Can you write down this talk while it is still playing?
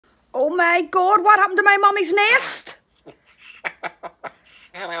Oh my God, what happened to my mummy's nest? Kilo,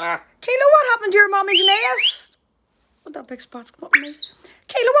 what happened to your mummy's nest? What that big spot's come up on me?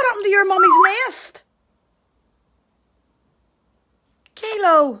 Kilo, what happened to your mummy's nest?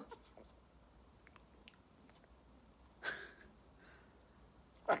 Kilo.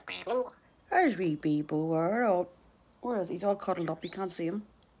 There's wee Bebo. Where is he? He's all cuddled up. You can't see him.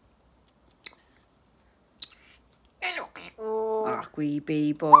 Ah, wee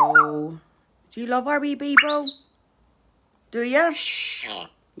Bebo. Do you love our wee Bebo? Do you?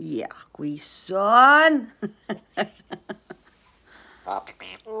 Yeah, wee son.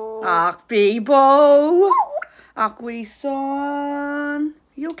 Ah, Bebo. Ah, wee son.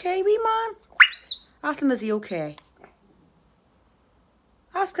 You okay, wee man? Ask him, is he okay?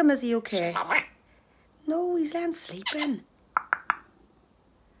 Ask him, is he okay? No, he's laying sleeping.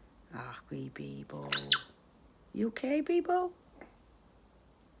 Ah, wee Bebo. You okay, Bebo?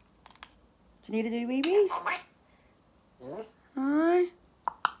 Do you need to do wee-wees? Aye.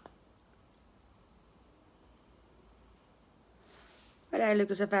 But I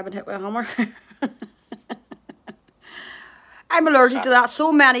look as if I've been hit with a hammer. I'm allergic to that.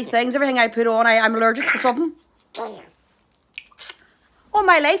 So many things. Everything I put on, I'm allergic to something. All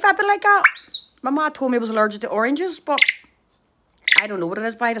my life I've been like that. My mom told me I was allergic to oranges, but I don't know what it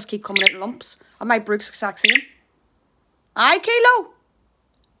is, but I just keep coming out in lumps. And my Brooks exact same. Aye, Kilo.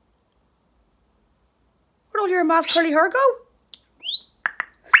 Where'd all your ma's curly hair go?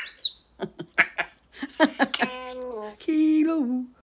 Kilo.